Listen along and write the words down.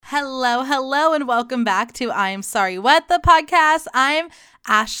Hello, and welcome back to I'm Sorry What, the podcast. I'm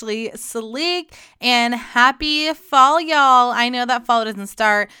Ashley Salik, and happy fall, y'all. I know that fall doesn't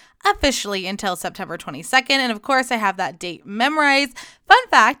start officially until September 22nd, and of course, I have that date memorized. Fun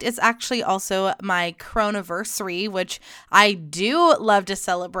fact, it's actually also my Coronaversary, which I do love to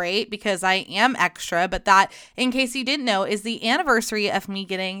celebrate because I am extra, but that, in case you didn't know, is the anniversary of me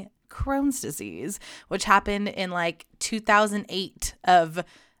getting Crohn's disease, which happened in like 2008 of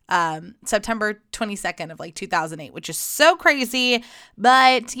September 22nd of like 2008, which is so crazy.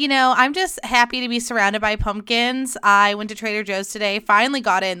 But, you know, I'm just happy to be surrounded by pumpkins. I went to Trader Joe's today, finally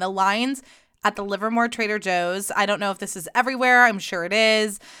got in. The lines at the Livermore Trader Joe's, I don't know if this is everywhere. I'm sure it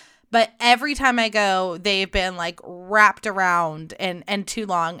is. But every time I go, they've been like wrapped around and too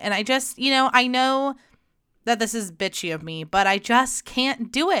long. And I just, you know, I know that this is bitchy of me, but I just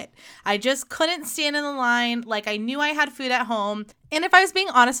can't do it. I just couldn't stand in the line. Like, I knew I had food at home. And if I was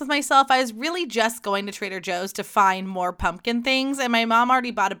being honest with myself, I was really just going to Trader Joe's to find more pumpkin things. And my mom already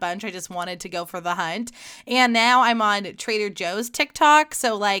bought a bunch. I just wanted to go for the hunt. And now I'm on Trader Joe's TikTok.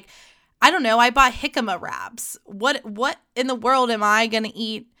 So, like, I don't know. I bought jicama wraps. What in the world am I going to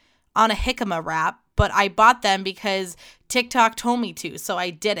eat on a jicama wrap? But I bought them because TikTok told me to, so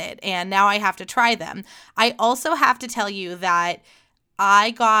I did it, and now I have to try them. I also have to tell you that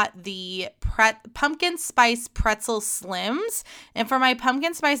I got the pumpkin spice pretzel slims, and for my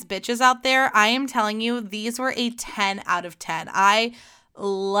pumpkin spice bitches out there, I am telling you, these were a 10 out of 10. I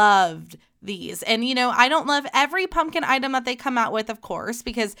loved these. And, you know, I don't love every pumpkin item that they come out with, of course,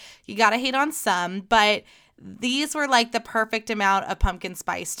 because you gotta hate on some, but these were like the perfect amount of pumpkin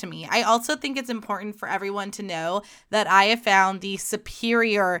spice to me. I also think it's important for everyone to know that I have found the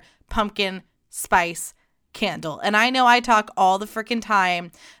superior pumpkin spice candle. And I know I talk all the freaking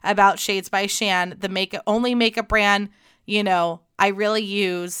time about Shades by Shan, the only makeup brand, you know, I really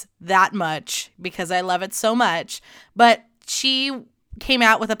use that much because I love it so much. But she came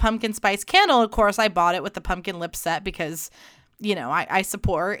out with a pumpkin spice candle. Of course, I bought it with the pumpkin lip set because, you know, I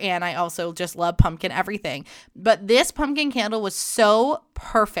support, and I also just love pumpkin everything. But this pumpkin candle was so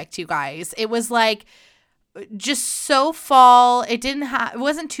perfect, you guys. It was like just so fall. It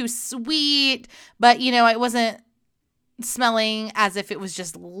wasn't too sweet, but, you know, it wasn't smelling as if it was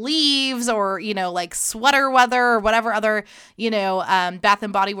just leaves or, you know, like sweater weather or whatever other, you know, Bath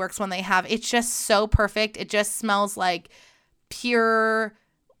and Body Works one they have. It's just so perfect. It just smells like pure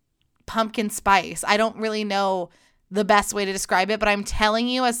pumpkin spice. I don't really know the best way to describe it, but I'm telling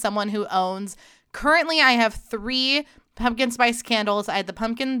you, as someone who owns, currently I have 3 pumpkin spice candles. I had the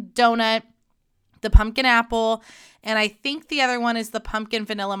pumpkin donut, the pumpkin apple, and I think the other one is the pumpkin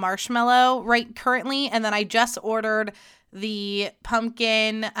vanilla marshmallow right currently. And then I just ordered the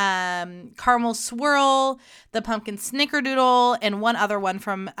pumpkin caramel swirl, the pumpkin snickerdoodle, and one other one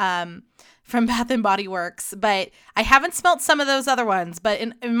from Bath and Body Works. But I haven't smelled some of those other ones. But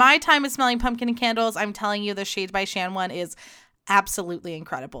in my time of smelling pumpkin candles, I'm telling you, the Shades by Shan one is absolutely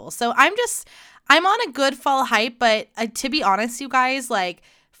incredible. So I'm on a good fall hype. But to be honest, you guys, like,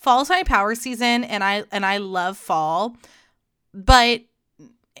 fall's my power season, and I love fall. But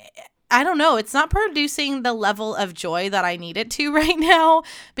I don't know, it's not producing the level of joy that I need it to right now,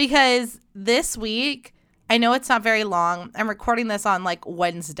 because this week, I know it's not very long. I'm recording this on like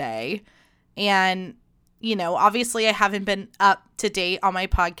Wednesday. And, you know, obviously I haven't been up to date on my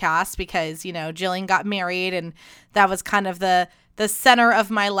podcast because, you know, Jillian got married, and that was kind of the center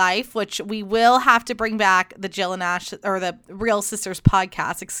of my life, which we will have to bring back the Jill and Ash, or the Real Sisters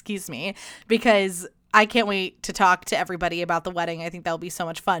podcast, excuse me, because I can't wait to talk to everybody about the wedding. I think that'll be so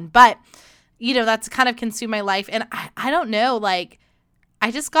much fun. But, you know, that's kind of consumed my life. And I don't know, like,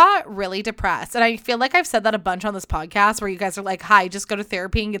 I just got really depressed. And I feel like I've said that a bunch on this podcast where you guys are like, hi, just go to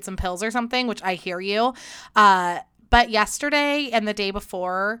therapy and get some pills or something, which I hear you. But yesterday and the day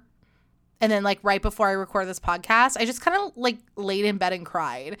before, and then like right before I recorded this podcast, I just kind of like laid in bed and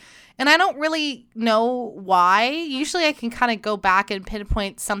cried. And I don't really know why. Usually I can kind of go back and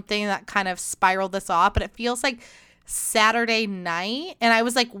pinpoint something that kind of spiraled this off, but it feels like Saturday night. And I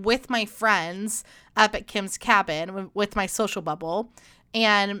was like with my friends up at Kim's cabin with my social bubble,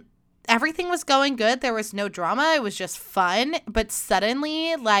 and everything was going good. There was no drama. It was just fun. But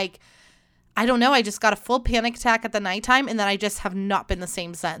suddenly, like, I don't know, I just got a full panic attack at the nighttime, and then I just have not been the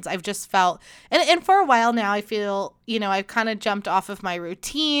same since. I've just felt, and for a while now, I feel, you know, I've kind of jumped off of my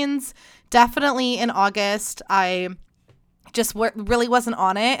routines. Definitely in August, I just really wasn't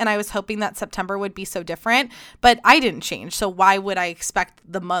on it, and I was hoping that September would be so different, but I didn't change. So why would I expect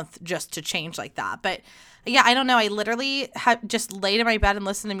the month just to change like that? But yeah, I don't know. I literally just laid in my bed and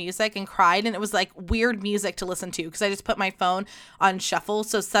listened to music and cried. And it was like weird music to listen to because I just put my phone on shuffle.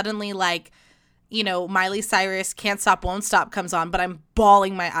 So suddenly like, you know, Miley Cyrus Can't Stop, Won't Stop comes on, but I'm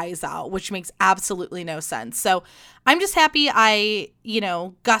bawling my eyes out, which makes absolutely no sense. So I'm just happy I, you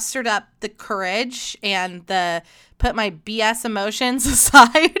know, gustered up the courage and put my BS emotions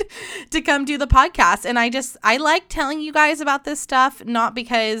aside to come do the podcast. And I like telling you guys about this stuff, not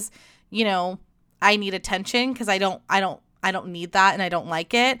because, you know, I need attention, because I don't need that and I don't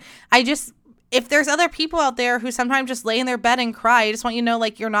like it. If there's other people out there who sometimes just lay in their bed and cry, I just want you to know,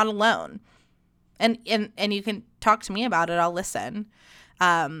 like, you're not alone. And you can talk to me about it. I'll listen.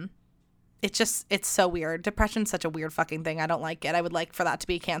 It's so weird. Depression's such a weird fucking thing. I don't like it. I would like for that to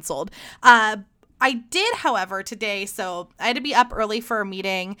be canceled. I did, however, today. So I had to be up early for a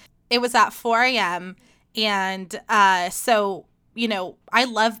meeting. It was at 4 a.m. And so, you know, I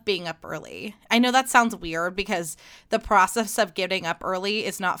love being up early. I know that sounds weird because the process of getting up early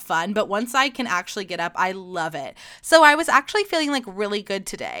is not fun, but once I can actually get up, I love it. So I was actually feeling like really good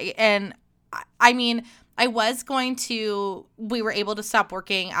today. And I mean, we were able to stop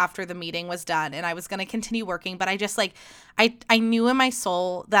working after the meeting was done, and I was going to continue working, but I just like, I knew in my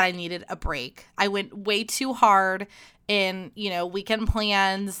soul that I needed a break. I went way too hard in, you know, weekend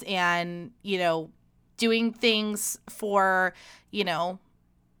plans and, you know, doing things for, you know,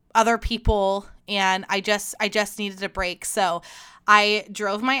 other people, and I just needed a break. So I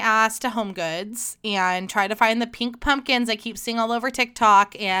drove my ass to Home Goods and tried to find the pink pumpkins I keep seeing all over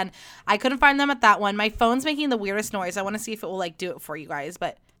TikTok, and I couldn't find them at that one. My phone's making the weirdest noise. I want to see if it will like do it for you guys,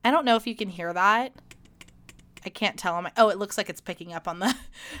 but I don't know if you can hear that. I can't tell. It looks like it's picking up on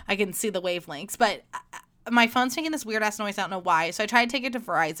I can see the wavelengths, but my phone's making this weird ass noise. I don't know why. So I tried to take it to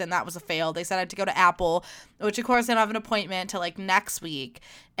Verizon. That was a fail. They said I had to go to Apple, which of course I don't have an appointment till like next week.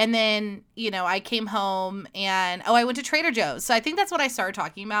 And then, you know, I came home and, I went to Trader Joe's. So I think that's what I started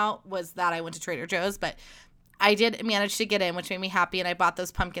talking about, was that I went to Trader Joe's, but I did manage to get in, which made me happy. And I bought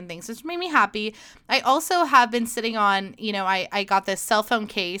those pumpkin things, which made me happy. I also have been sitting on, you know, I got this cell phone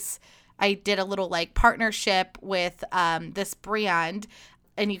case. I did a little like partnership with this brand.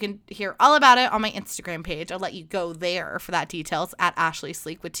 And you can hear all about it on my Instagram page. I'll let you go there for that details, at Ashley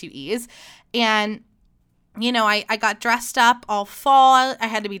Sleek with 2 E's. And, you know, I got dressed up all fall. I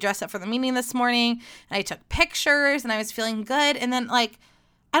had to be dressed up for the meeting this morning. And I took pictures and I was feeling good. And then, like,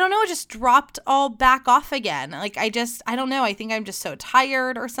 I don't know, it just dropped all back off again. Like, I don't know. I think I'm just so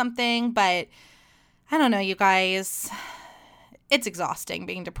tired or something. But I don't know, you guys. It's exhausting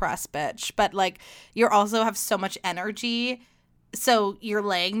being depressed, bitch. But, like, you also have so much energy. So you're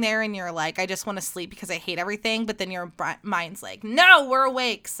laying there and you're like, I just want to sleep because I hate everything. But then your mind's like, no, we're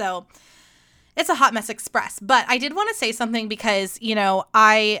awake. So it's a hot mess express. But I did want to say something because, you know,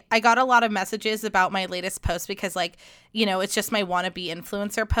 I got a lot of messages about my latest post because, like, you know, it's just my wannabe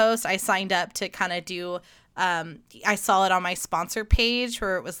influencer post. I signed up to kind of do, I saw it on my sponsor page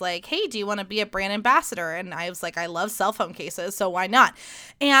where it was like, hey, do you want to be a brand ambassador? And I was like, I love cell phone cases, so why not?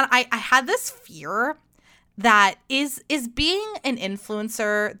 And I had this fear that is being an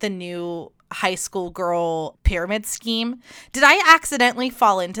influencer the new high school girl pyramid scheme? Did I accidentally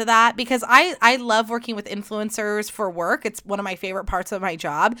fall into that? Because I love working with influencers for work. It's one of my favorite parts of my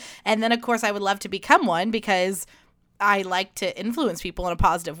job. And then, of course, I would love to become one because I like to influence people in a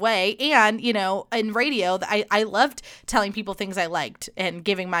positive way. And, you know, in radio, I loved telling people things I liked and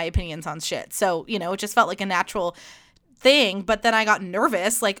giving my opinions on shit. So, you know, it just felt like a natural thing. But then I got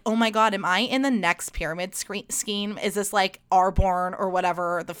nervous, like, oh my God, am I in the next pyramid scheme? Is this like Arborn or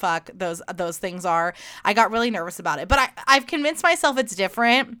whatever the fuck those things are? I got really nervous about it, but I've convinced myself it's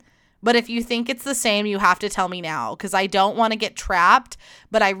different. But if you think it's the same, you have to tell me now, because I don't want to get trapped,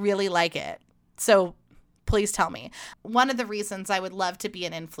 but I really like it. So please tell me. One of the reasons I would love to be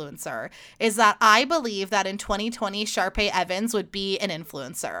an influencer is that I believe that in 2020, Sharpay Evans would be an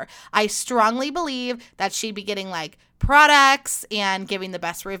influencer. I strongly believe that she'd be getting like products and giving the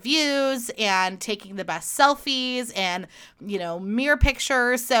best reviews and taking the best selfies and, you know, mirror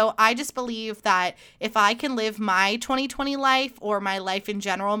pictures. So I just believe that if I can live my 2020 life or my life in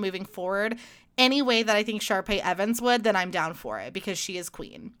general moving forward any way that I think Sharpay Evans would, then I'm down for it because she is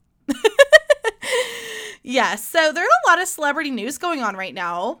queen. Yes, so there's a lot of celebrity news going on right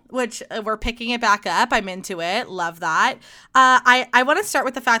now, which we're picking it back up. I'm into it. Love that. I want to start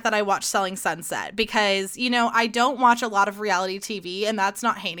with the fact that I watched Selling Sunset because, you know, I don't watch a lot of reality TV, and that's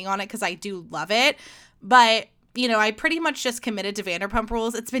not hating on it because I do love it. But, you know, I pretty much just committed to Vanderpump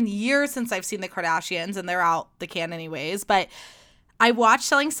Rules. It's been years since I've seen the Kardashians, and they're out the can anyways. But I watched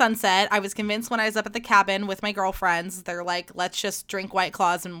Selling Sunset. I was convinced when I was up at the cabin with my girlfriends, they're like, let's just drink White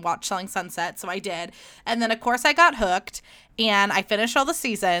Claws and watch Selling Sunset. So I did. And then, of course, I got hooked and I finished all the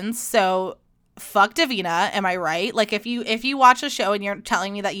seasons. So fuck Davina. Am I right? Like, if you watch a show and you're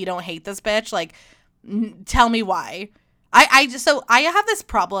telling me that you don't hate this bitch, like, tell me why. So I have this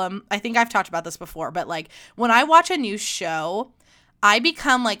problem. I think I've talked about this before, but like when I watch a new show, I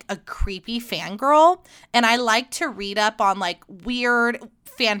become like a creepy fangirl, and I like to read up on like weird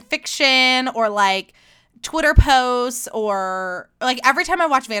fan fiction or like Twitter posts, or like every time I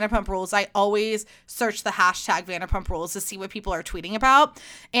watch Vanderpump Rules, I always search the hashtag Vanderpump Rules to see what people are tweeting about.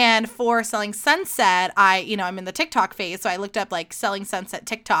 And for Selling Sunset, I'm in the TikTok phase, so I looked up like Selling Sunset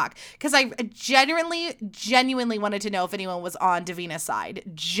TikTok because I genuinely wanted to know if anyone was on Davina's side.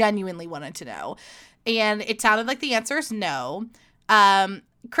 Genuinely wanted to know. And it sounded like the answer is no.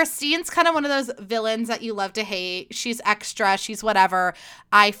 Christine's kind of one of those villains that you love to hate. She's extra. She's whatever.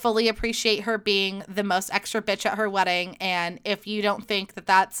 I fully appreciate her being the most extra bitch at her wedding. And if you don't think that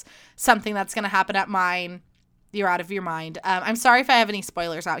that's something that's going to happen at mine, you're out of your mind. I'm sorry if I have any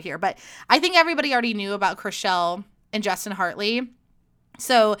spoilers out here, but I think everybody already knew about Chrishell and Justin Hartley.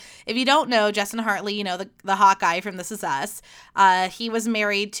 So if you don't know, Justin Hartley, the hot guy from This Is Us, he was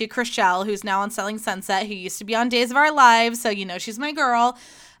married to Chrishell, who's now on Selling Sunset, who used to be on Days of Our Lives. So, she's my girl.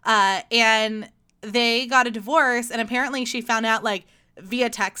 And they got a divorce, and apparently she found out like via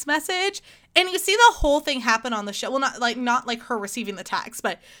text message. And you see the whole thing happen on the show. Well, not like her receiving the text,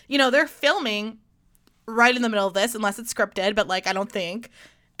 but they're filming right in the middle of this, unless it's scripted, but like I don't think.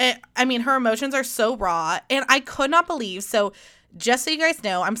 Her emotions are so raw, and I could not believe. So just so you guys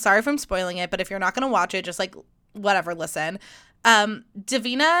know, I'm sorry if I'm spoiling it, but if you're not going to watch it, just like whatever, listen.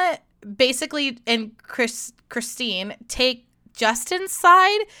 Davina basically and Christine take Justin's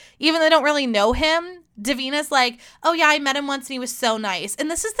side, even though they don't really know him. Davina's like, oh yeah, I met him once and he was so nice. And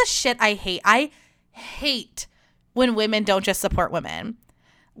this is the shit I hate. I hate when women don't just support women.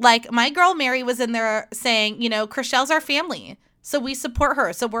 Like my girl Mary was in there saying, Chrishell's our family, so we support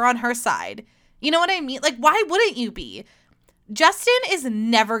her, so we're on her side. You know what I mean? Like, why wouldn't you be? Justin is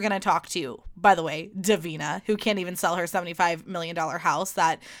never going to talk to you, by the way, Davina, who can't even sell her $75 million house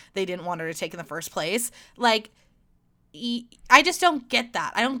that they didn't want her to take in the first place. Like, I just don't get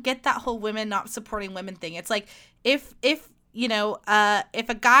that. I don't get that whole women not supporting women thing. It's like, if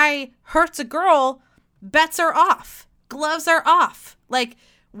a guy hurts a girl, bets are off. Gloves are off. Like,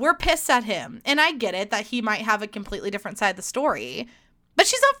 we're pissed at him. And I get it that he might have a completely different side of the story. But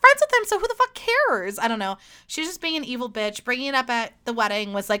she's not friends with him, so who the fuck cares? I don't know. She's just being an evil bitch. Bringing it up at the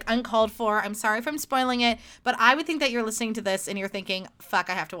wedding was, like, uncalled for. I'm sorry if I'm spoiling it, but I would think that you're listening to this and you're thinking, fuck,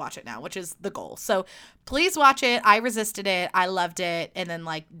 I have to watch it now, which is the goal. So please watch it. I resisted it. I loved it. And then,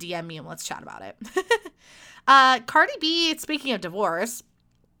 like, DM me and let's chat about it. Cardi B, speaking of divorce,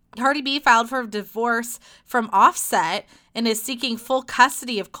 Cardi B filed for divorce from Offset and is seeking full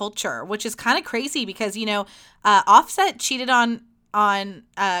custody of Culture, which is kind of crazy because, Offset cheated on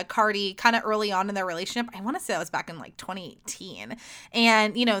Cardi kind of early on in their relationship. I want to say that was back in like 2018.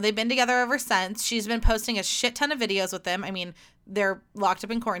 And, they've been together ever since. She's been posting a shit ton of videos with them. I mean, they're locked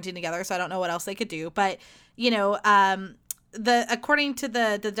up in quarantine together, so I don't know what else they could do. But, according to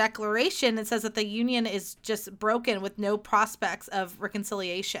the declaration, it says that the union is just broken with no prospects of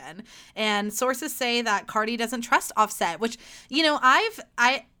reconciliation. And sources say that Cardi doesn't trust Offset, which,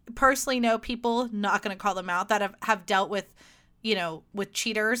 I personally know people, not going to call them out, that have dealt with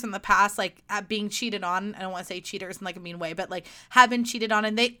cheaters in the past, like being cheated on. I don't want to say cheaters in like a mean way, but like have been cheated on,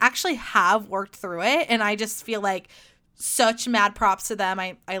 and they actually have worked through it. And I just feel like such mad props to them.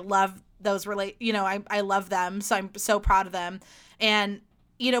 I love those I love them. So I'm so proud of them. And,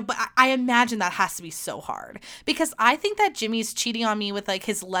 but I imagine that has to be so hard because I think that Jimmy's cheating on me with like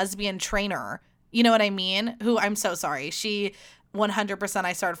his lesbian trainer. You know what I mean? Who, I'm so sorry. She 100%,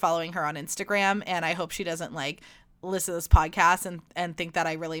 I started following her on Instagram, and I hope she doesn't like listen to this podcast and think that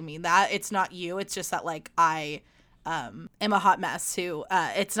I really mean that. It's not you. It's just that like I am a hot mess who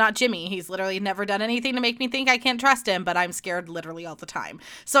it's not Jimmy. He's literally never done anything to make me think I can't trust him, but I'm scared literally all the time.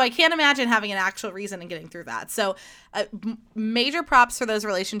 So I can't imagine having an actual reason and getting through that. So major props for those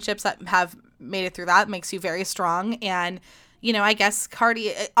relationships that have made it through that. It makes you very strong. And I guess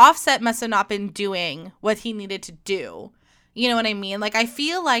Offset must have not been doing what he needed to do. You know what I mean? Like, I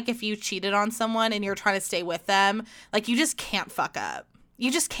feel like if you cheated on someone and you're trying to stay with them, like, you just can't fuck up.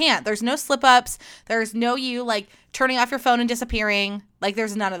 You just can't. There's no slip-ups. There's no you, like, turning off your phone and disappearing. Like,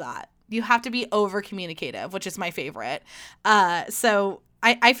 there's none of that. You have to be over-communicative, which is my favorite. So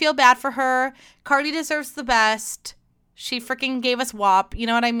I feel bad for her. Cardi deserves the best. She freaking gave us WAP. You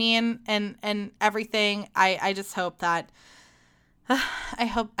know what I mean? And everything. I just hope that I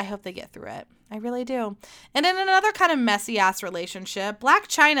hope they get through it. I really do. And in another kind of messy ass relationship, Black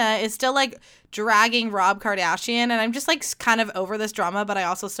China is still like dragging Rob Kardashian, and I'm just like kind of over this drama, but I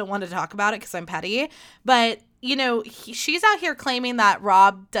also still want to talk about it because I'm petty. But you know, she's out here claiming that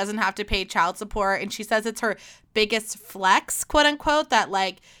Rob doesn't have to pay child support, and she says it's her biggest flex, quote unquote, that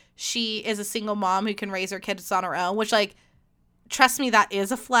like she is a single mom who can raise her kids on her own, which like, trust me, that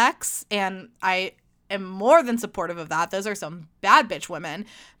is a flex, and I am more than supportive of that. Those are some bad bitch women.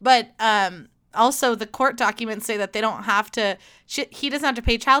 But also the court documents say that they don't have to, he doesn't have to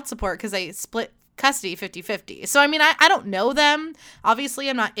pay child support because they split custody 50-50. So, I mean, I don't know them. Obviously,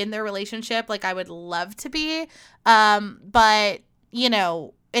 I'm not in their relationship like I would love to be. But, you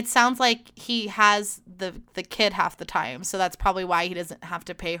know, it sounds like he has the kid half the time. So that's probably why he doesn't have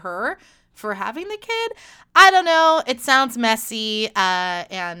to pay her for having the kid. I don't know. It sounds messy.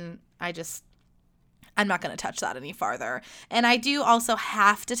 And I'm not going to touch that any farther. And I do also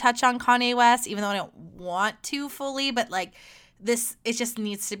have to touch on Kanye West, even though I don't want to fully, but like this, it just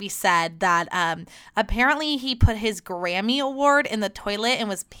needs to be said that apparently he put his Grammy award in the toilet and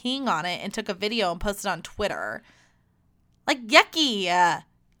was peeing on it and took a video and posted on Twitter. Like, yucky.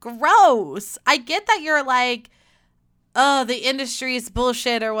 Gross. I get that you're like, oh, the industry is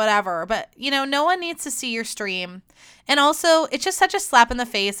bullshit or whatever. But, you know, no one needs to see your stream. And also, it's just such a slap in the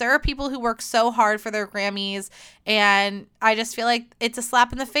face. There are people who work so hard for their Grammys, and I just feel like it's a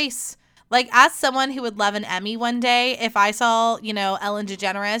slap in the face. Like, as someone who would love an Emmy one day, if I saw, you know, Ellen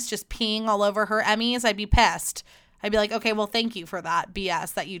DeGeneres just peeing all over her Emmys, I'd be pissed. I'd be like, okay, well, thank you for that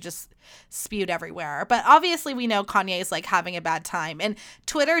BS that you just spewed everywhere. But obviously we know Kanye's like having a bad time. And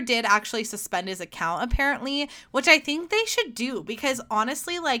Twitter did actually suspend his account apparently, which I think they should do because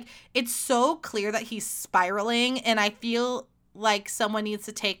honestly, like it's so clear that he's spiraling and I feel like someone needs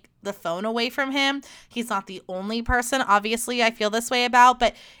to take the phone away from him. He's not the only person, obviously, I feel this way about,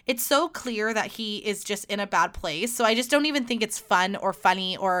 but it's so clear that he is just in a bad place. So I just don't even think it's fun or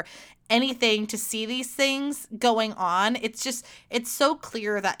funny or anything to see these things going on. It's so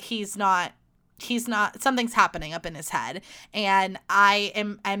clear that he's not, something's happening up in his head. And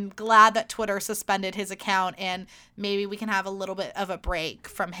I'm glad that Twitter suspended his account and maybe we can have a little bit of a break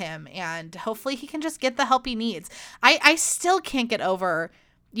from him and hopefully he can just get the help he needs. I still can't get over,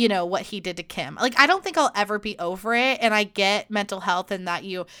 you know, what he did to Kim. Like, I don't think I'll ever be over it. And I get mental health and that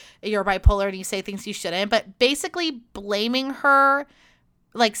you're bipolar and you say things you shouldn't, but basically blaming her,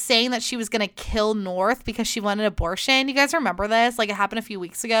 like saying that she was going to kill North because she wanted an abortion. You guys remember this? Like it happened a few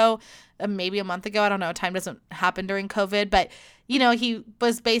weeks ago, maybe a month ago. I don't know. Time doesn't happen during COVID, but you know, he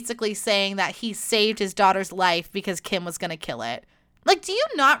was basically saying that he saved his daughter's life because Kim was going to kill it. Like, do you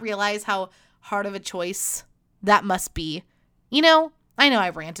not realize how hard of a choice that must be? You know, I know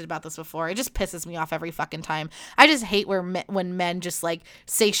I've ranted about this before. It just pisses me off every fucking time. I just hate when men just like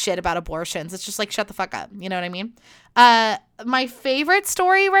say shit about abortions. It's just like, shut the fuck up. You know what I mean? My favorite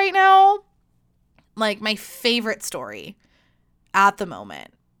story right now, like my favorite story at the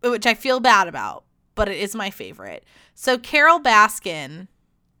moment, which I feel bad about, but it is my favorite. So Carol Baskin,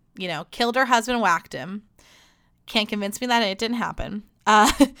 you know, killed her husband, whacked him. Can't convince me that it didn't happen.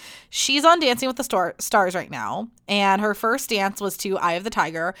 She's on Dancing with the Stars right now, and her first dance was to Eye of the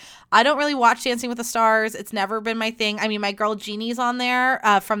Tiger. I don't really watch Dancing with the Stars. It's never been my thing. I mean, my girl Jeannie's on there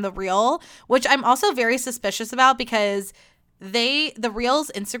from The Real, which I'm also very suspicious about because The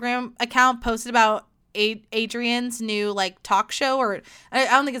Real's Instagram account posted about Adrian's new like talk show, or I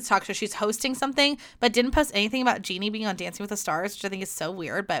don't think it's a talk show. She's hosting something, but didn't post anything about Jeannie being on Dancing with the Stars, which I think is so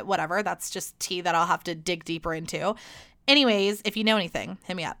weird, but whatever. That's just tea that I'll have to dig deeper into. Anyways, if you know anything,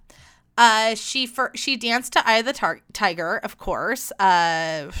 hit me up. She danced to Eye of the Tiger, of course.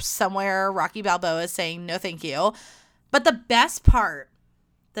 Somewhere Rocky Balboa is saying no thank you. But the best part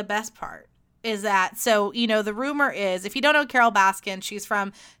is that, so, you know, the rumor is, if you don't know Carol Baskin, she's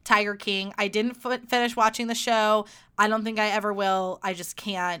from Tiger King. I didn't finish watching the show. I don't think I ever will. I just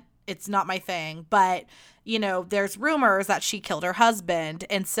can't. It's not my thing. But, you know, there's rumors that she killed her husband.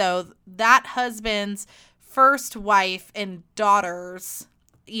 And so that husband's first wife and daughters,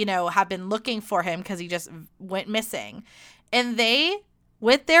 you know, have been looking for him because he just went missing. And they,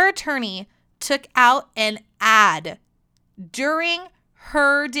 with their attorney, took out an ad during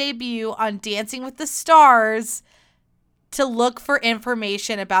her debut on Dancing with the Stars to look for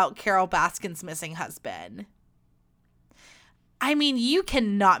information about Carol Baskin's missing husband. I mean, you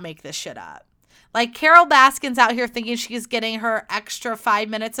cannot make this shit up. Like, Carol Baskin's out here thinking she's getting her extra 5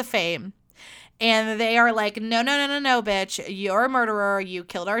 minutes of fame. And they are like, no, bitch. You're a murderer. You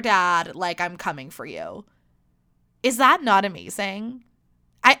killed our dad. Like, I'm coming for you. Is that not amazing?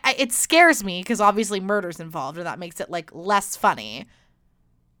 it scares me because obviously murder's involved and that makes it like less funny.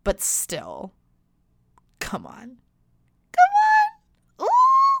 But still, come on. Ooh.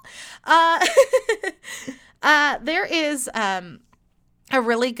 There is a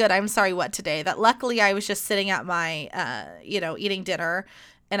really good I'm sorry what today that luckily I was just sitting at my eating dinner,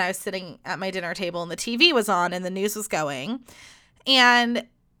 and I was sitting at my dinner table and the TV was on and the news was going, and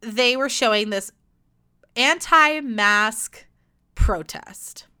they were showing this anti-mask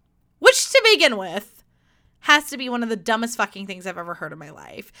protest, which to begin with has to be one of the dumbest fucking things I've ever heard in my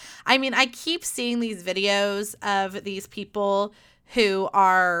life. I mean, I keep seeing these videos of these people who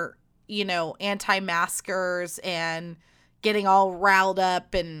are, anti-maskers and getting all riled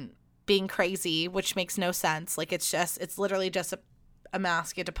up and being crazy, which makes no sense. Like, it's literally just a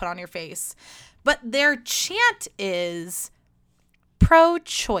mask you have to put on your face. But their chant is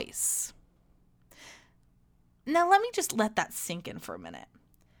pro-choice. Now, let me just let that sink in for a minute.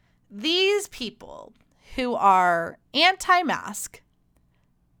 These people who are anti-mask,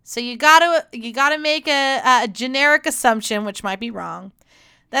 so you gotta make a generic assumption, which might be wrong,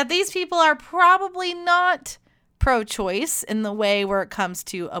 that these people are probably not pro-choice in the way where it comes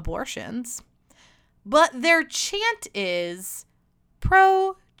to abortions, but their chant is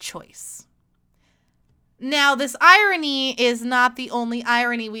pro-choice. Now, this irony is not the only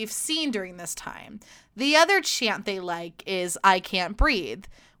irony we've seen during this time. The other chant they like is "I can't breathe,"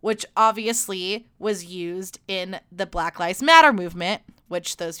 which obviously was used in the Black Lives Matter movement,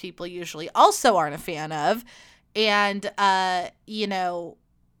 which those people usually also aren't a fan of. And,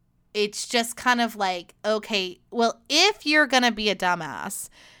 it's just kind of like, okay, well, if you're going to be a dumbass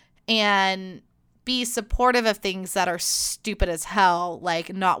and be supportive of things that are stupid as hell,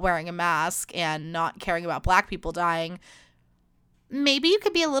 like not wearing a mask and not caring about Black people dying, maybe you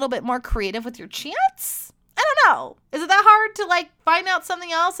could be a little bit more creative with your chants. I don't know. Is it that hard to find out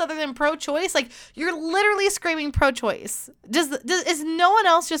something else other than pro-choice? Like, you're literally screaming pro-choice. Is no one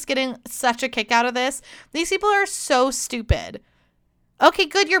else just getting such a kick out of this? These people are so stupid. Okay,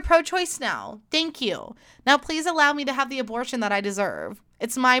 good. You're pro-choice now. Thank you. Now, please allow me to have the abortion that I deserve.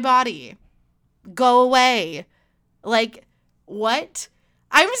 It's my body. Go away. Like, what?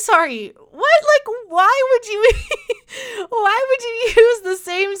 I'm sorry. What? Why would you use the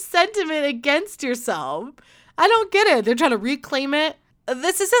same sentiment against yourself? I don't get it. They're trying to reclaim it.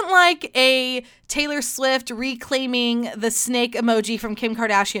 This isn't like a Taylor Swift reclaiming the snake emoji from Kim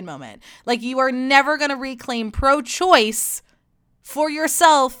Kardashian moment. Like, you are never going to reclaim pro-choice for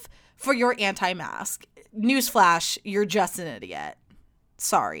yourself for your anti-mask. Newsflash, you're just an idiot.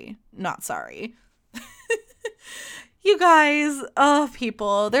 Sorry. Not sorry. You guys,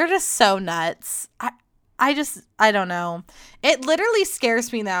 people, they're just so nuts. I don't know. It literally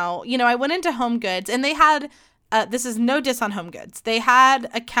scares me now. I went into Home Goods and they had, this is no diss on Home Goods. They had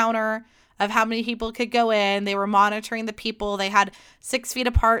a counter of how many people could go in. They were monitoring the people. They had 6 feet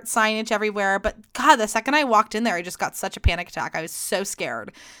apart signage everywhere. But God, the second I walked in there, I just got such a panic attack. I was so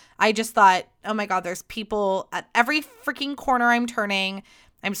scared. I just thought, oh my God, there's people at every freaking corner I'm turning.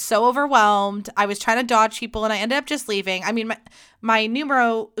 I'm so overwhelmed. I was trying to dodge people and I ended up just leaving. I mean, my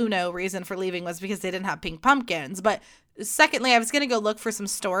numero uno reason for leaving was because they didn't have pink pumpkins. But secondly, I was going to go look for some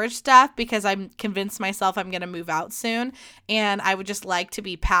storage stuff because I'm convinced myself I'm going to move out soon. And I would just like to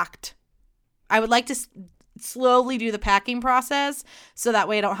be packed. I would like to slowly do the packing process so that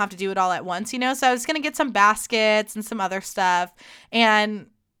way I don't have to do it all at once, So I was going to get some baskets and some other stuff. And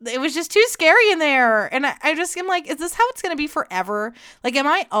it was just too scary in there. And I just am like, is this how it's going to be forever? Like, am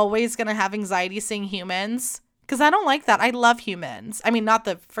I always going to have anxiety seeing humans? Because I don't like that. I love humans. I mean, not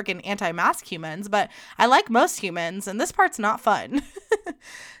the freaking anti-mask humans, but I like most humans. And this part's not fun.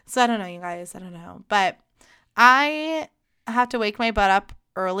 So I don't know, you guys. I don't know. But I have to wake my butt up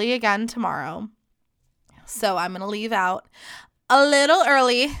early again tomorrow. So I'm going to leave out a little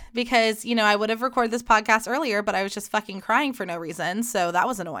early because, I would have recorded this podcast earlier, but I was just fucking crying for no reason. So that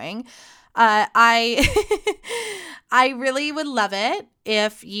was annoying. I really would love it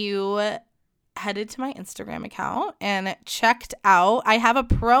if you headed to my Instagram account and checked out. I have a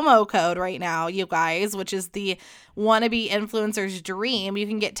promo code right now, you guys, which is the wannabe influencer's dream. You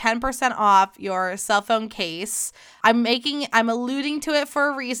can get 10% off your cell phone case. I'm alluding to it for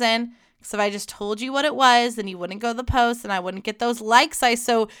a reason. So if I just told you what it was, then you wouldn't go to the post and I wouldn't get those likes I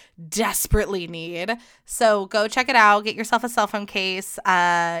so desperately need. So go check it out. Get yourself a cell phone case.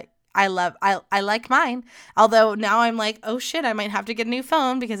 I like mine. Although now I'm like, oh shit, I might have to get a new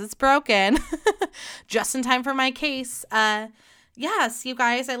phone because it's broken. Just in time for my case. Yes, you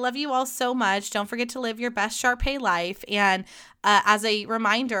guys, I love you all so much. Don't forget to live your best Sharpay life. And as a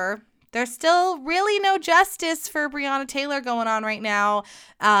reminder, there's still really no justice for Breonna Taylor going on right now.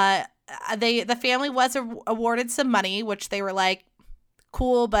 The family was awarded some money, which they were like,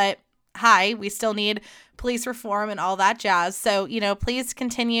 cool, but hi, we still need police reform and all that jazz. So, please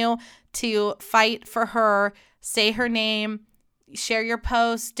continue to fight for her, say her name, share your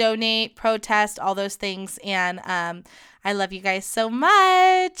posts, donate, protest, all those things. And I love you guys so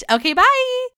much. Okay, bye.